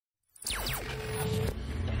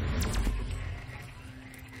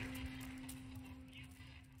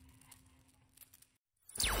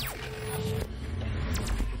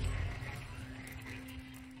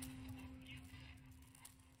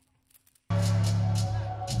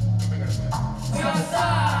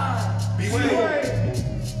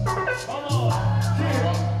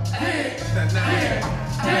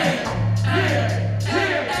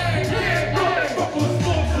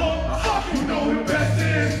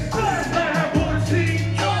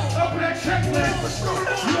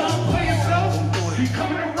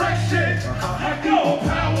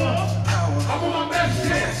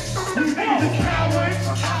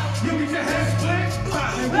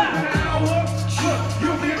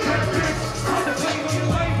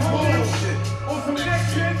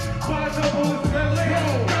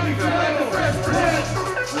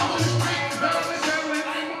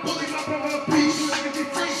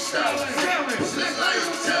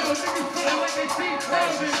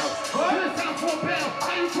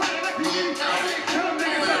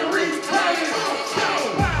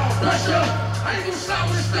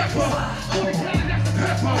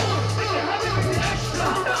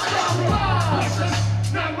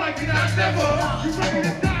Not like it, I never. You ready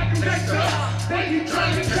to die, you next up. Then you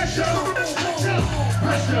trying to catch up.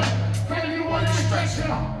 Pressure, when you want to stretch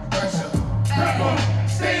up. Rapper,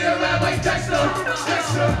 stay alive like Dexter.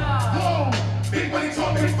 Whoa, big money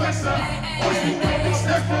talking flexer. All you know is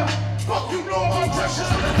never. Fuck you know about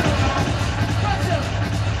pressure.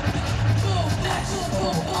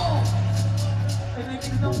 And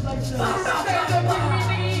niggas don't like that. Stand up with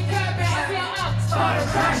me, nigga, you can't be. I see I'm up. Start a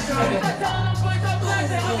pressure. That's all I'm going to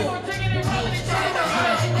bless it. I'm taking it rolling and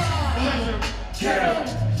get up. Get up.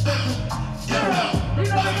 You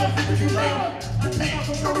know the most that you love. I take off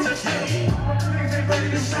from the shit. Niggas ain't ready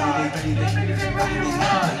to ride. Niggas ain't ready to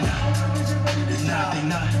ride. They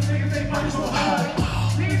not. Niggas ain't ready to hide.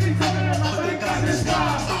 Niggas ain't talking about what they got this guy.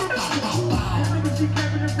 Niggas keep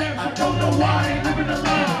capping the rap. I don't know why they living a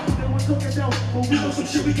lie. But we know some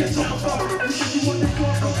shit we can talk about. You said you want this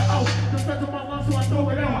song, throw it out. The fact of my life, so I throw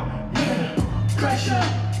it out. Yeah. Pressure,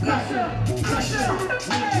 pressure, pressure.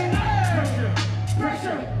 Pressure,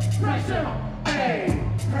 pressure, pressure. Hey,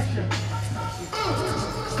 pressure.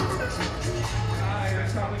 Alright,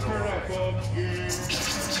 that's how we turn up, folks.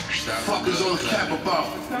 Fuckers on the cap about.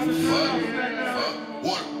 Fuck.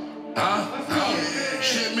 What? Huh?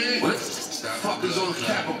 Shit, man. What? Fuckers on the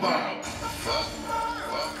cap about. Fuck.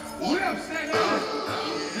 What up,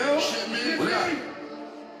 Yo, shit, man. What up?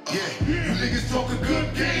 Yeah, you niggas talk a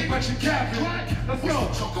good game, but you capping. Let's go.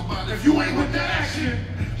 Talk about if you ain't with the action,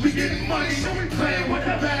 we getting money, so we playing with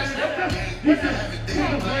the magic. We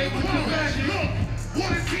playing with the magic. Look,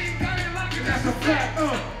 water team got it locked, and that's a fact.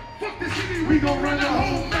 Fuck the city, we gon' run the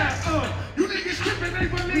whole map. You niggas tripping, they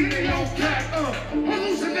believe they own cat.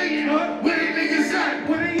 Hallucinating, where they niggas at?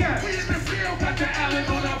 Where they at? We in the field, got the Allen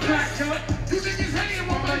on our back, You niggas hating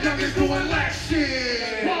while my youngest doing lax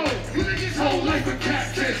shit. Whoa, you niggas whole life a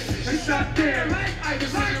catfish. They shot there, I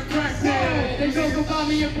just ain't a practice. They joke about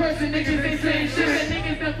me in person, niggas ain't saying shit. The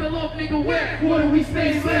niggas that fell off, nigga, where? Water, we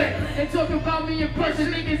stay lit. They talk about me in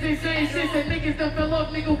person, niggas ain't saying shit. The niggas that fell off,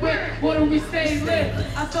 nigga, where? Water, we stay lit.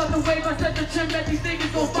 I start the wave, I set the trim that these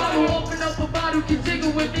niggas gon' follow. Open up a bottle, can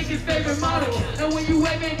jiggle with niggas' favorite model. And when you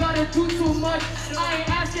wave, ain't gotta do too much. I ain't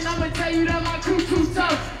asking, I'ma tell you that my crew too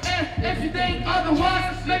tough. If you think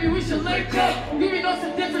otherwise, maybe we should link up. Even though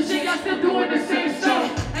some different shit, y'all still doing the same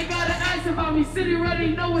stuff. Ain't gotta ask about me, city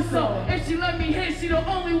already know what's up. If she let me hit, she the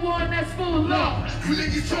only one that's full of love. You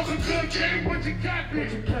niggas talking good game, but you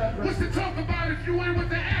capping. What's to talk about if you ain't with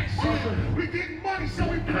the action? We getting money, so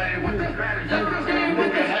we playing with the game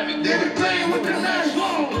with the habit. Then we playing with the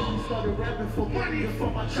national. Started rapping for money and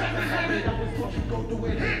for my trap to habit. I was taught you go do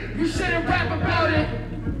it. You shouldn't rap about it.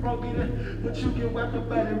 But you can rap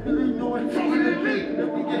about it, really know it. Throw it in me, then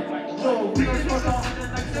we get like, yo, we don't fuck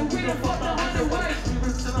 100 nights and we don't fuck 100 wives. We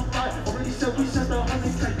ripped in a fight, already said we sent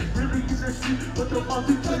 100 kites. Really in the street, but the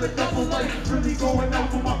multi play a double life. Really going out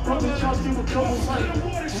for my brother, charge you a double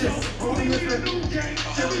life. Shit, only in the new game,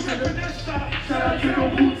 Jimmy in the next stop. Shout out to the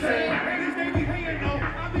Wu-Tang. And if they be hating though,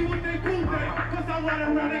 I be with they cool day. Cause I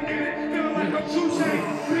run around and get it, feeling like a Tuesday.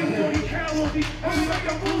 340 cal on me, only like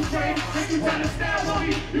a Wu-Tang. Take you down the style on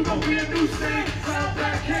me, you gon' be a new thing. Sound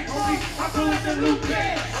back cake on me, I feel like the new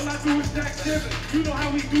thing. All I do is jack tips, you know how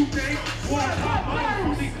we do things. Water pop,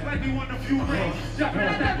 money fruity, like we won a few rings. Jumping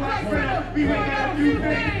out that black friend, we making a few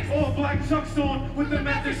things. All black chucks on with the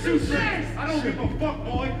magic shoestrings. I don't give a fuck,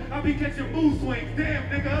 boy, I be catching mood swings. Damn,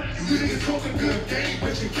 nigga, you niggas talking good game,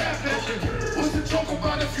 but you capping. What's to talk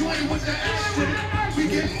about if you ain't with the action? We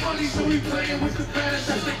getting money, so we playing with the bash.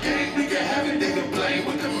 That's the game, we can have it, they can play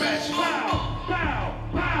with the match. Bow, bow,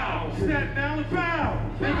 bow, Staten Island, bow,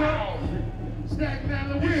 nigga. Staten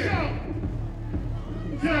Island, what's up?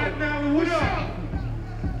 Staten Island, what up?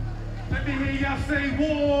 Let me hear y'all say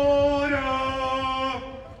water,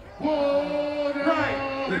 water.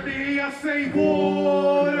 Right, let me hear y'all I say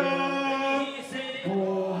water.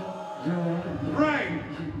 Right.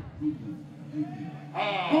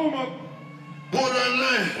 Boom up. Water and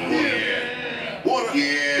land. Yeah. Water.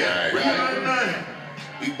 Yeah. Water and land.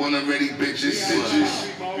 We wanna ready bitches. This is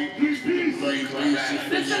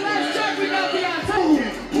the last track we got the outside.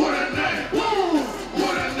 Water and land. Woo!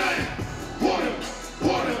 Water and land. Water.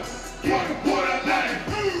 Water. Water. Water and land.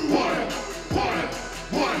 Water. Water.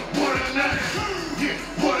 Water. Water and land. Yeah.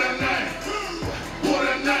 Water and land.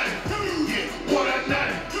 Water and land. Yeah. Water and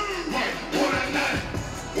land. Yeah. Water and land.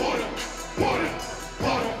 Water. Water.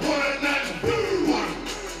 Water. Water and land. Water.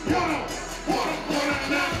 Water. Water. Water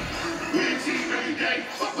and land. We in team every day.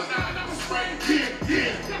 Up and down, I'm a spray.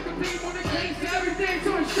 Yeah. Got the beam on the case, everything to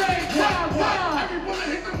a straight. Wow. Everyone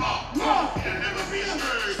hit the mark. It'll never be a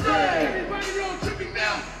straight. Everybody know Tripping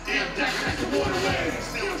now. Damn, Jack, that's the waterway.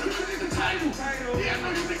 Still tripping in the title. Yeah, I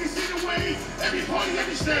know you niggas see the way. Every party,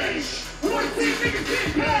 every stage. 14 niggas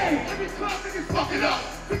get paid. Every club niggas fuck it up.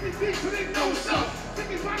 50 deep, but they know what's up.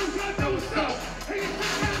 50 bottles, y'all know what's up. Hey, you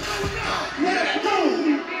think I'm going up? Yeah, go.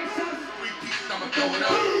 3 pieces, I'ma throw it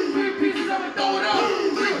up. 3 pieces, I'ma throw it up.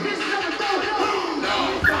 3 pieces, I'ma throw it up. No,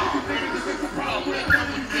 niggas, this is the problem with none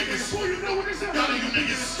of you niggas. Well, you know what this is? None of you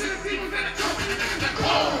niggas. Shit, it's even that a couple of niggas that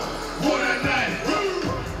call. Water and night.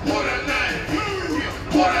 Water and night.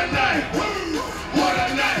 Water and night. Water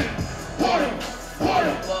and night. Water.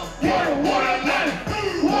 Water. Water. Water and night.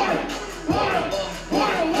 Water. Water.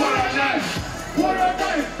 Water. Water and night. Water and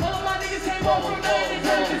night. All of my niggas came over from night and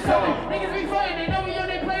turned to seven. Niggas be fighting, they know we on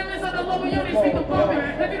their playlist on the lower unit, speak about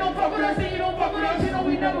it. If you don't fuck with us, then you don't fuck with us, you know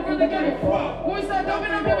we never really get it. When we start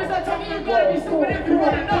dumping them, people start talking, you gotta be stupid if you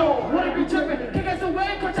wanna know. Wanna be tripping, kick us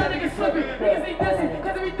away, coach y'all niggas slipping. Niggas ain't dissing,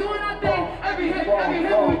 cause we doing our thing. Every hit, when we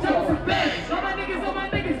drop some bang. All my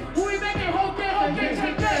niggas, who we making, whole gang,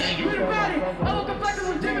 check that. We about it, I look complexion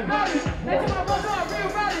with Jimmy about it. They told my boss, I'm real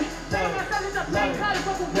about it. Taking my stuff, it's a blank college,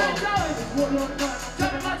 fuck with $1.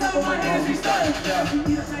 Dropping my top of my hands, we started.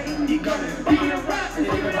 He got it. Beating them rap and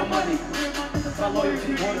giving them money. My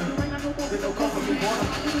loyalty, water. There's no comfort with water.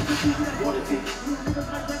 Water team.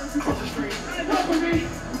 Cross the street. Come with me.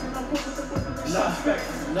 Suspect.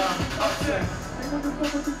 Nah. Upset.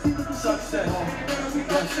 Success.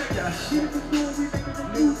 Yes.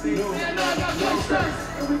 New thing. Yeah, I know I got no stress.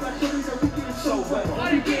 So wet. Why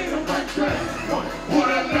they getting them right dress?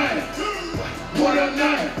 Water night. Water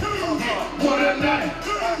night. Water night.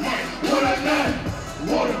 Water night.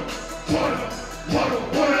 Water. Water. Water.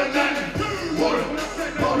 Water night. Water.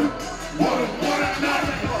 Water. Water. Water night.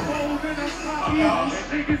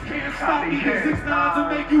 Niggas can't stop me. 6 9s will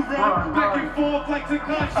make you run back and forth like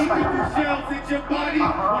Takashi. With shells in your body.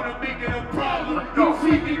 Wanna make it a problem. You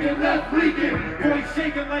sweeping your left freaking. Voice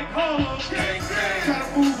shaking like Harlem. Try to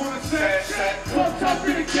move on the set. Fucked up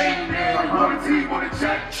in the game, man. Water team, water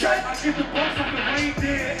check. I get the boss like the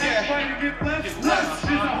reindeer. Everybody get left.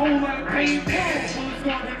 There's a whole lot of pain there. Bullets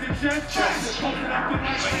gonna hit your chest. Posted up in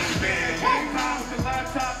my game time with the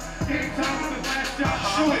laptop. Game time with the last job.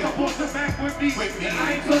 Shorts, I brought the Mac with me. And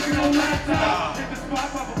I ain't talking no laptop. Hit the spot,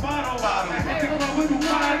 pop a bottle. I hit the club with the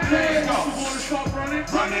wide legs. The water start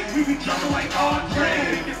running. We be jumping like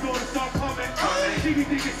Andre. Niggas gonna start coming. She be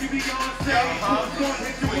thinking she be on stage. Bullets gonna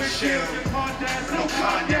hit your windshield. Your car dash, no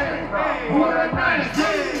Kanye. Water night.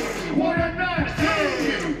 Water night.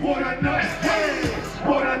 Water night.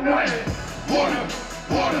 Water night. Water.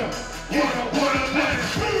 Water. Water. Water night.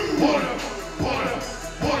 Water. Water.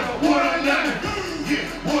 Water. Water night. Yeah.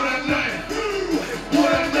 Water night.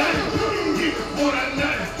 Water night. Yeah. Water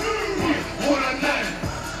night. Yeah. Water night.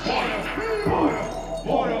 Water.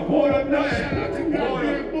 Water, water night.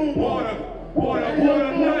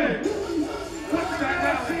 Water night. What's that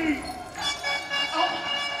now?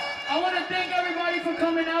 I want to thank everybody for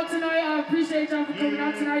coming out tonight. I appreciate y'all for coming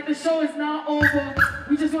out tonight. The show is not over.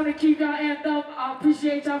 We just want to keep y'all amped up. I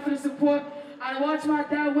appreciate y'all for the support. I watched my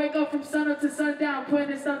dad wake up from sun up to sundown putting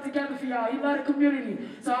this stuff together for y'all. He loved the community.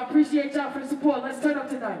 So I appreciate y'all for the support. Let's turn up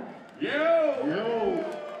tonight. Yo!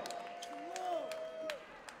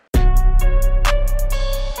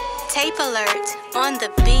 Tapealert on the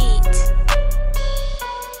beat.